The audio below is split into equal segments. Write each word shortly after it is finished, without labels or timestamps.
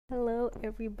Hello,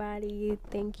 everybody.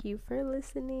 Thank you for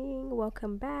listening.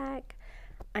 Welcome back.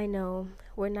 I know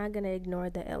we're not going to ignore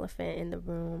the elephant in the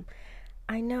room.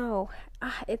 I know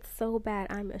it's so bad.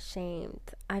 I'm ashamed.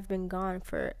 I've been gone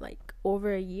for like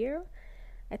over a year.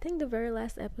 I think the very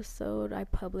last episode I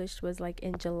published was like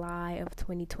in July of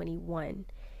 2021.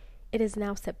 It is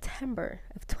now September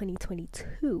of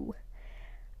 2022.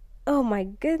 Oh my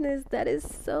goodness, that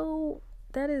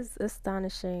is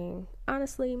astonishing.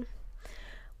 Honestly,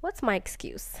 what's my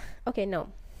excuse? Okay,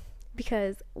 no.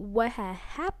 Because what had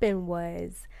happened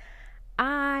was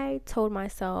I told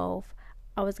myself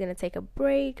I was going to take a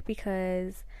break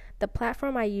because the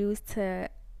platform I used to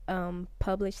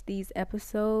publish these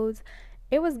episodes,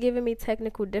 it was giving me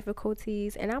technical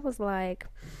difficulties. And I was like,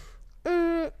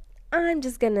 I'm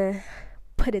just going to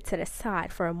put it to the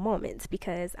side for a moment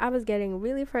because I was getting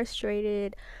really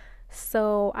frustrated.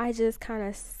 So I just kind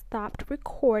of stopped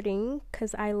recording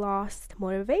because I lost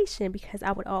motivation because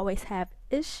I would always have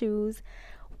issues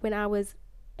when I was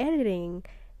editing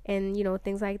and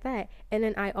things like that. And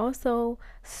then I also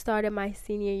started my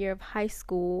senior year of high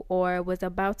school, or was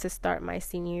about to start my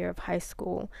senior year of high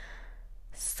school.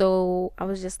 So I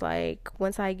was just like,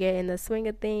 once I get in the swing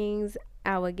of things,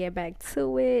 I would get back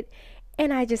to it.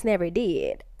 And I just never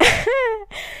did.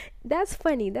 That's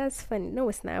funny. That's funny. No,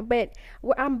 it's not. But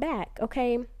I'm back,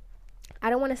 okay? I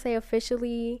don't want to say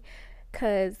officially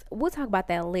because we'll talk about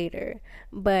that later.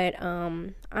 But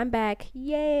I'm back.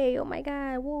 Yay. Oh my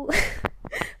God. Woo.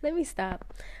 Let me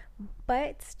stop.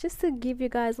 But just to give you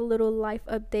guys a little life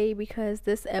update, because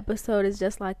this episode is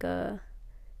just like a,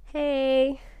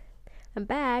 hey, I'm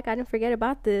back. I didn't forget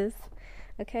about this,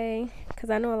 okay? Because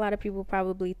I know a lot of people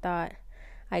probably thought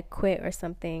I quit or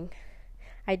something.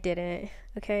 I didn't,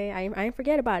 okay? I didn't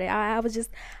forget about it.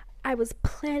 I was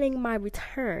planning my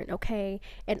return, okay?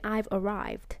 And I've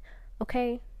arrived,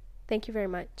 okay? Thank you very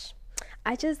much.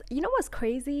 You know what's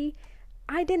crazy?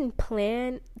 I didn't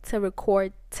plan to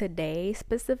record today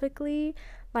specifically.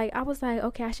 Like, I was like,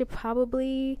 okay, I should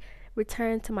probably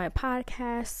return to my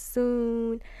podcast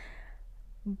soon.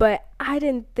 But I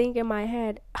didn't think in my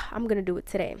head, I'm going to do it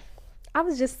today. I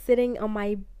was just sitting on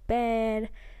my bed,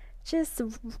 just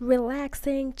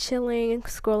relaxing, chilling,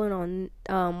 scrolling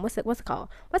on what's it called?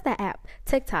 What's that app?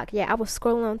 TikTok. Yeah, I was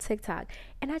scrolling on TikTok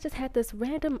and I just had this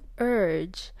random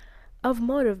urge of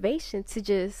motivation to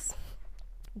just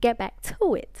get back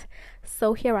to it.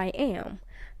 So here I am,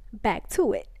 back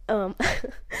to it.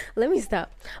 Let me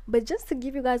stop. But just to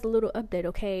give you guys a little update,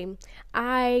 okay?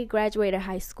 I graduated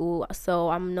high school, so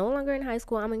I'm no longer in high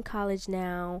school. I'm in college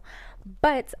now.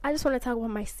 But I just want to talk about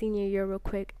my senior year real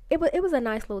quick. It was a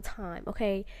nice little time,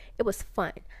 okay? It was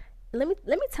fun. Let me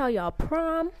tell y'all,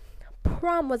 prom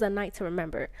was a night to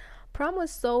remember. Prom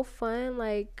was so fun.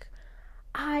 Like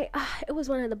it was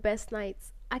one of the best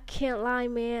nights. I can't lie,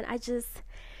 man.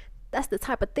 That's the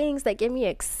type of things that get me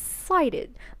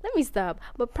excited. Let me stop.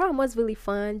 But prom was really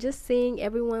fun. Just seeing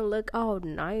everyone look all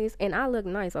nice. And I look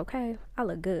nice, okay? I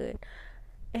look good.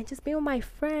 And just being with my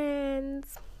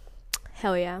friends.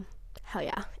 Hell yeah. Hell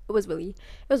yeah. It was really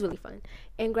fun.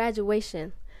 And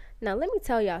graduation. Now, let me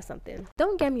tell y'all something.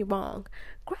 Don't get me wrong.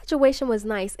 Graduation was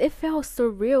nice. It felt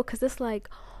surreal because it's like,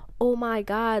 oh my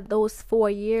God, those 4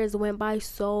 years went by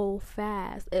so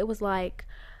fast. It was like,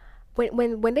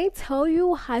 when they tell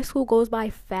you high school goes by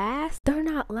fast, they're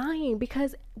not lying.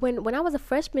 Because when I was a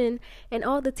freshman and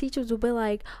all the teachers would be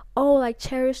like, oh, like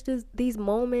cherish these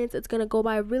moments, it's gonna go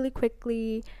by really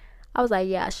quickly, I was like,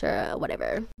 yeah, sure,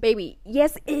 whatever. Baby,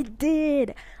 yes, it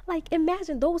did. Like,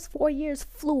 imagine those 4 years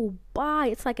flew by.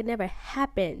 It's like it never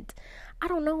happened. I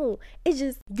don't know. It's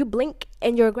just, you blink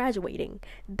and you're graduating.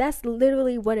 That's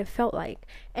literally what it felt like.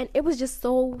 And it was just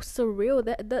so surreal.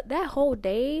 That whole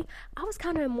day, I was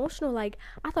kind of emotional. Like,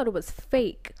 I thought it was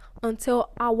fake until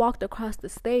I walked across the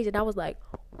stage and I was like,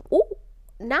 ooh,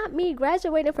 not me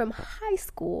graduating from high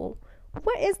school.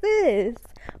 What is this?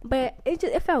 But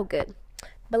it felt good.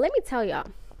 But let me tell y'all,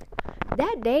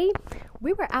 that day,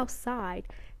 we were outside,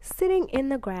 sitting in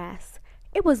the grass.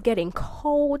 It was getting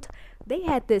cold. They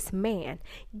had this man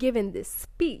giving this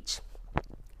speech.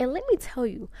 And let me tell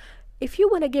you, if you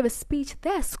want to give a speech,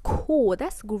 that's cool.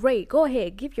 That's great. Go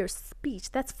ahead, give your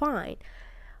speech. That's fine.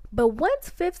 But once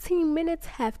 15 minutes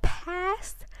have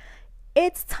passed,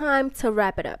 it's time to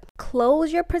wrap it up.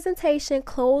 Close your presentation,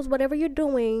 close whatever you're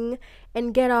doing,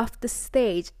 and get off the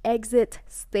stage. Exit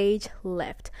stage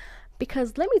left.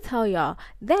 Because let me tell y'all,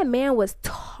 that man was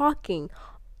talking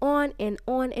on and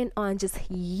on and on, just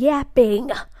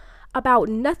yapping about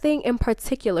nothing in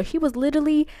particular. He was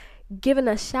literally giving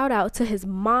a shout out to his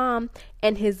mom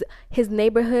and his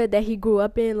neighborhood that he grew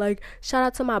up in. Like, shout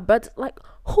out to my brother. Like,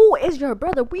 Who is your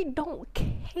brother? We don't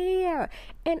care.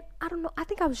 And I don't know, I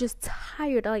think I was just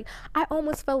tired. Like, I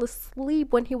almost fell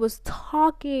asleep when he was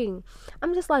talking.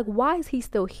 I'm just like, why is he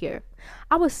still here?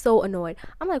 I was so annoyed.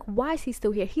 I'm like, why is he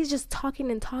still here? He's just talking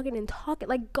and talking and talking.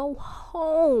 Like, go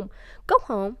home. Go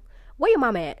home. Where your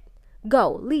mama at?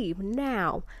 Go. Leave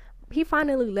now. He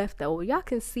finally left though. Y'all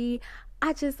can see,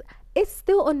 it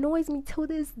still annoys me till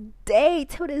this day.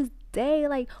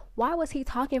 Like, why was he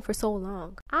talking for so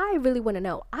long? I really want to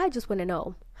know. I just want to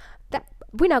know. That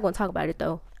we're not going to talk about it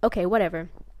though. Okay, whatever.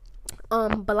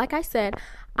 But like I said,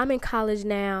 I'm in college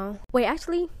now. Wait,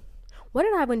 actually, what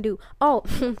did I even do? Oh,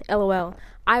 LOL.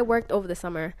 I worked over the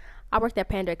summer. I worked at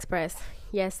Panda Express.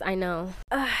 Yes, I know.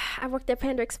 I worked at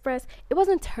Panda Express. It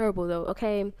wasn't terrible though,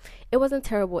 okay? It wasn't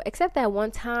terrible, except that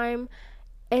one time,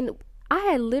 and I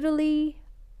had literally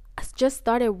just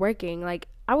started working. Like,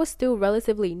 I was still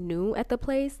relatively new at the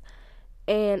place,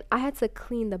 and I had to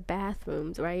clean the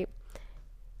bathrooms, right?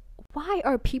 Why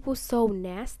are people so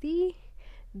nasty?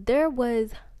 There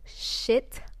was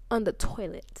shit on the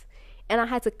toilet, and I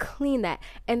had to clean that.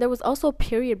 And there was also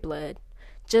period blood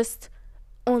just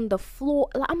on the floor.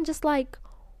 I'm just like,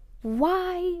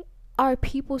 why are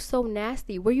people so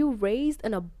nasty? Were you raised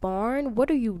in a barn? What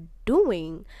are you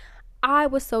doing? I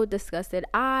was so disgusted.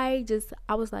 I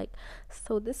was like,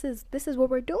 so this is what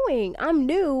we're doing. I'm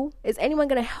new. Is anyone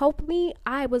gonna help me?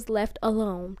 I was left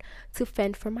alone to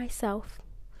fend for myself.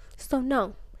 So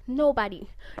no, nobody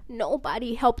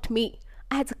helped me.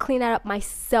 I had to clean that up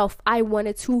myself. I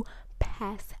wanted to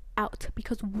pass out,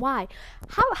 because why?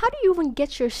 How do you even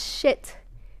get your shit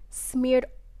smeared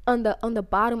on the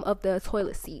bottom of the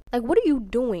toilet seat? Like, what are you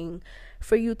doing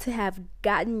for you to have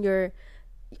gotten your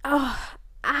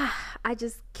I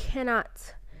just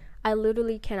cannot. I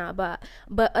literally cannot.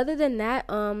 But other than that,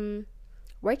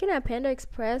 working at Panda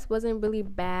Express wasn't really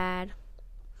bad.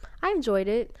 I enjoyed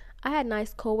it. I had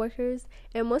nice coworkers,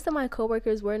 and most of my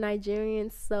coworkers were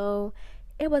Nigerians, so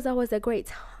it was always a great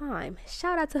time.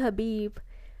 Shout out to Habib.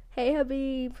 Hey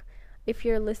Habib, if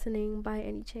you're listening by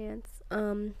any chance.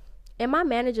 And my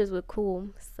managers were cool,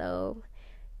 so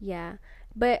yeah.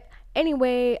 But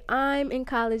anyway, I'm in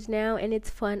college now, and it's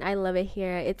fun. I love it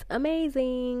here. It's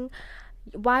amazing.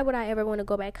 Why would I ever want to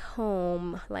go back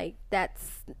home? Like,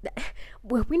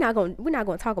 we're not going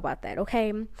to talk about that,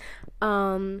 okay?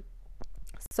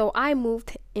 So I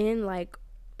moved in like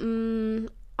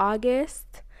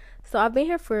August. So I've been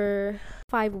here for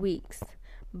 5 weeks.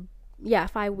 Yeah,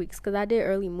 5 weeks, because I did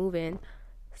early move-in.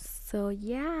 So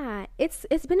yeah, it's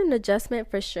been an adjustment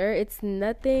for sure. It's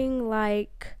nothing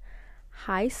like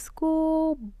high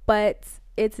school, but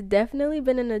it's definitely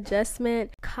been an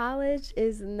adjustment. College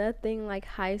is nothing like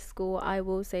high school. I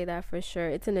will say that for sure.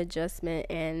 It's an adjustment,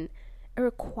 and it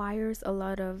requires a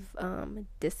lot of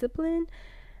discipline.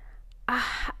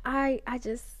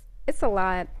 It's a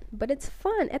lot, but it's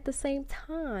fun at the same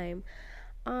time.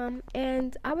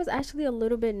 And I was actually a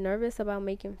little bit nervous about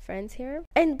making friends here.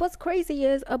 And what's crazy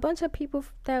is a bunch of people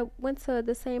that went to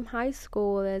the same high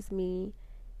school as me,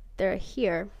 they're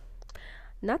here.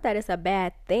 Not that it's a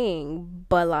bad thing,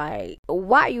 but like,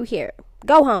 why are you here?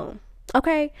 Go home,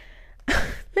 okay?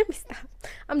 Let me stop.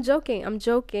 I'm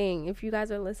joking. If you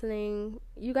guys are listening,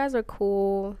 you guys are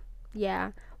cool.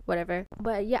 Yeah, whatever.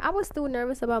 But yeah, I was still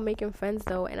nervous about making friends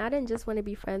though, and I didn't just want to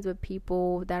be friends with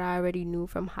people that I already knew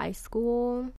from high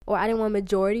school, or I didn't want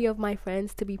majority of my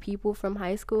friends to be people from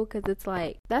high school, because it's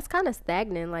like, that's kind of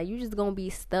stagnant. Like, you just gonna be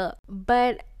stuck.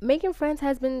 But making friends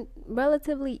has been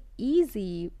relatively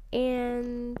easy,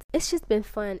 and it's just been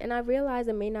fun. And I realize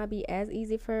it may not be as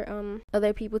easy for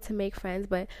other people to make friends,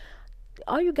 but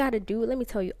all you gotta do, let me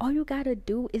tell you, all you gotta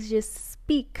do is just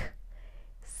speak.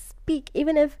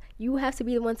 Even if you have to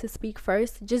be the one to speak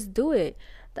first, just do it.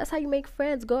 That's how you make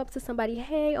friends. Go up to somebody,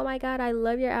 hey, oh my god, I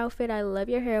love your outfit, I love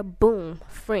your hair. Boom,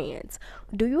 friends.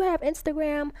 Do you have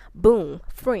Instagram? Boom,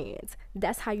 friends.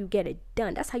 That's how you get it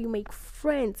done. That's how you make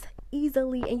friends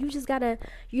easily. And you just gotta,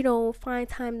 find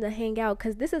time to hang out,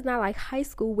 because this is not like high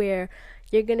school where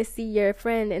you're gonna see your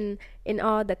friend in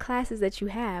all the classes that you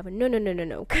have. No,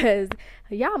 because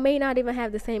y'all may not even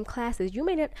have the same classes. You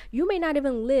may not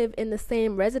even live in the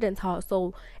same residence hall.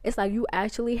 So it's like, you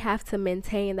actually have to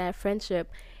maintain that friendship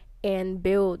and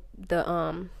build the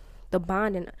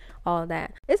bond and all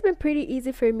that. It's been pretty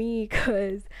easy for me,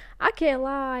 because I can't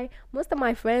lie, most of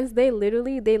my friends, they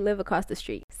live across the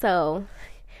street. So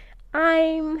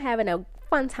I'm having a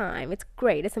fun time. It's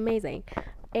great. It's amazing.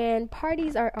 And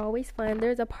parties are always fun.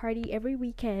 There's a party every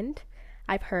weekend,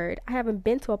 I've heard. I haven't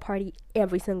been to a party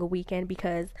every single weekend,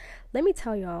 because let me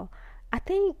tell y'all, I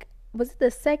think, was it the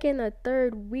second or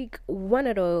third week, one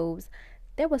of those,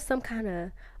 there was some kind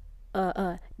of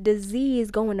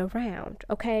disease going around,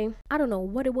 okay? I don't know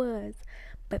what it was,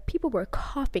 but people were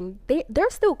coughing. They're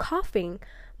still coughing,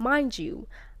 mind you.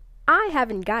 I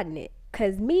haven't gotten it,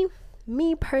 cause me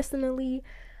personally,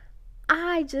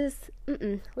 I just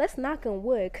let's knock on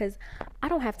wood, cause I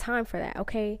don't have time for that,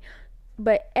 okay?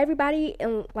 But everybody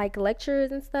in like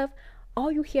lectures and stuff,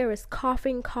 all you hear is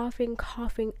coughing, coughing,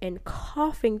 coughing, and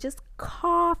coughing, just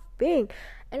coughing.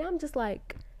 And I'm just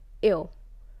like, ew,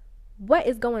 what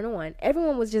is going on?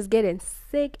 Everyone was just getting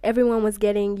sick. Everyone was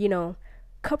getting,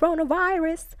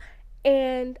 coronavirus.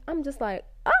 And I'm just like,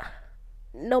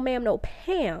 no ma'am, no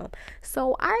Pam.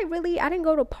 So I didn't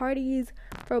go to parties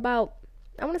for about,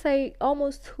 I want to say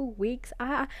almost 2 weeks.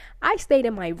 I stayed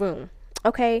in my room,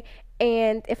 okay?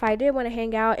 And if I did want to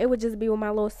hang out, it would just be with my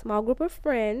little small group of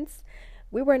friends.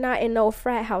 We were not in no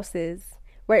frat houses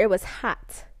where it was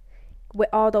hot with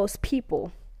all those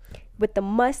people with the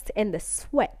must and the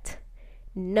sweat.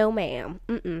 No, ma'am.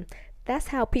 That's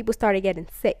how people started getting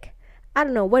sick. I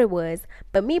don't know what it was,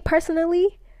 but me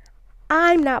personally,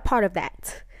 I'm not part of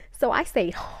that. So I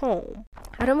stayed home.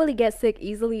 I don't really get sick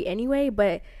easily anyway,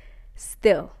 but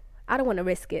still, I don't want to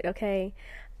risk it, okay?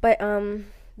 But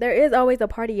there is always a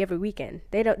party every weekend.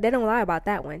 They don't lie about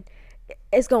that one.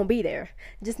 It's gonna be there.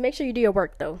 Just make sure you do your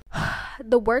work though.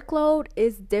 The workload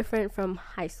is different from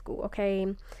high school,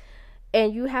 okay?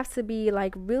 And you have to be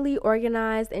like really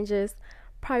organized and just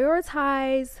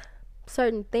prioritize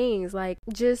certain things. Like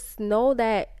just know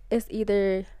that it's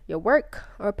either your work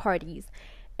or parties.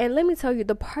 And let me tell you,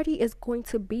 the party is going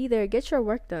to be there. Get your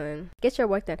work done. Get your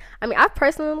work done. I mean,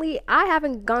 I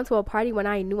haven't gone to a party when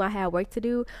I knew I had work to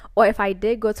do. Or if I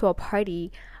did go to a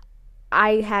party,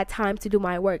 I had time to do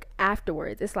my work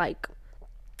afterwards. It's like,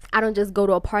 I don't just go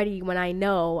to a party when I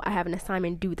know I have an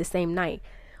assignment due the same night.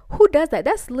 Who does that?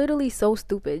 That's literally so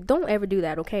stupid. Don't ever do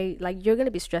that, okay? Like, you're going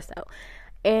to be stressed out.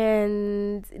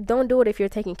 And don't do it if you're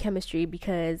taking chemistry,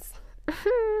 because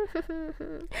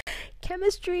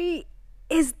chemistry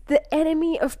is the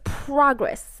enemy of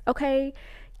progress, okay?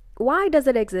 Why does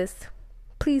it exist?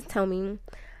 Please tell me.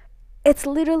 It's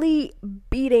literally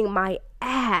beating my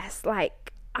ass.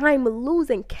 Like, I'm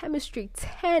losing chemistry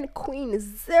 10 queen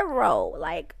 0.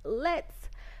 Like, let's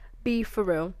be for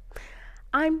real.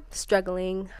 I'm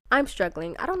struggling. I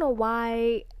don't know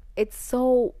why it's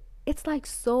like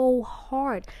so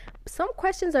hard. Some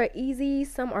questions are easy,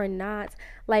 some are not.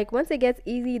 Like once it gets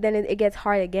easy, then it gets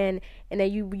hard again, and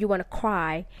then you want to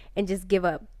cry and just give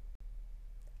up.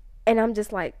 And I'm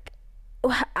just like,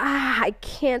 I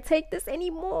can't take this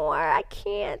anymore. I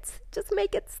can't. Just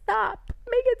make it stop.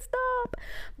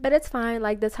 But it's fine.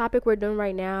 Like the topic we're doing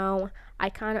right now, I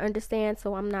kind of understand,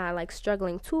 so I'm not like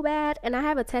struggling too bad. And I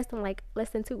have a test in like less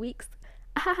than 2 weeks.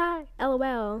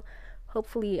 LOL.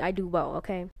 Hopefully I do well,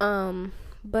 okay?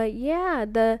 But yeah,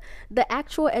 the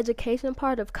actual education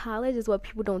part of college is what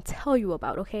people don't tell you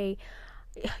about, okay?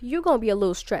 You're gonna be a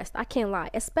little stressed, I can't lie,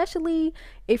 especially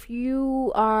if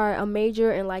you are a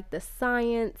major in like the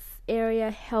science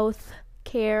area, health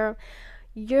care.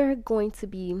 You're going to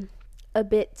be a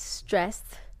bit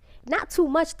stressed. Not too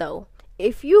much though.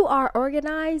 If you are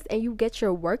organized and you get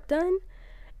your work done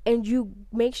and you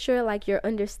make sure like you're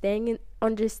understanding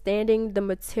the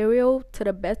material to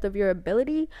the best of your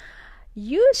ability,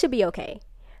 you should be okay.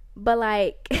 But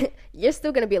like you're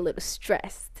still gonna be a little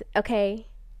stressed, okay?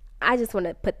 I just want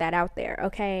to put that out there,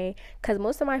 okay? Because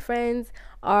most of my friends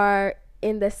are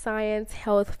in the science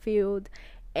health field,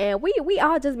 and we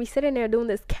all just be sitting there doing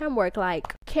this chem work.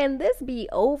 Like, can this be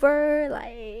over?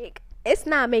 Like, it's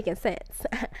not making sense.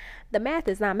 The math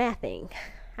is not mathing.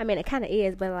 I mean, it kind of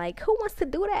is, but like, who wants to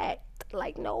do that?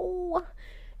 Like, no.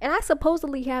 And I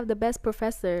supposedly have the best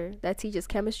professor that teaches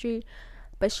chemistry,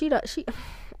 but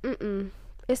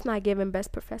it's not giving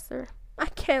best professor. I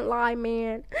can't lie,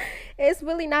 man. It's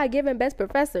really not giving best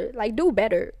professor. Like, do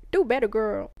better,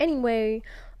 girl. Anyway,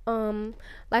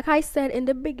 like I said in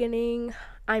the beginning,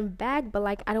 I'm back, but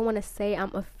like I don't want to say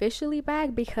I'm officially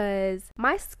back because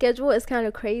my schedule is kind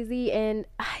of crazy, and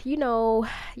you know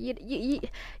how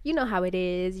it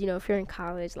is. If you're in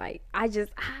college, like I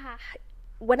just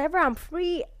whenever I'm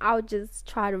free, I'll just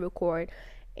try to record.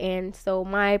 And so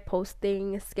my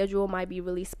posting schedule might be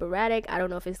really sporadic. I don't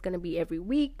know if it's gonna be every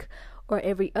week or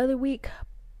every other week.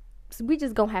 So we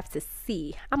just gonna have to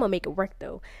see. I'm gonna make it work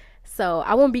though. So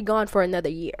I won't be gone for another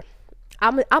year.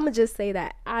 I'm gonna just say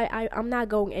that I'm not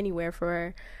going anywhere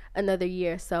for another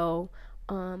year. So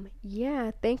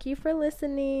yeah, thank you for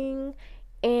listening,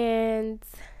 and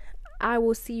I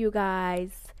will see you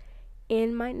guys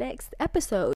in my next episode.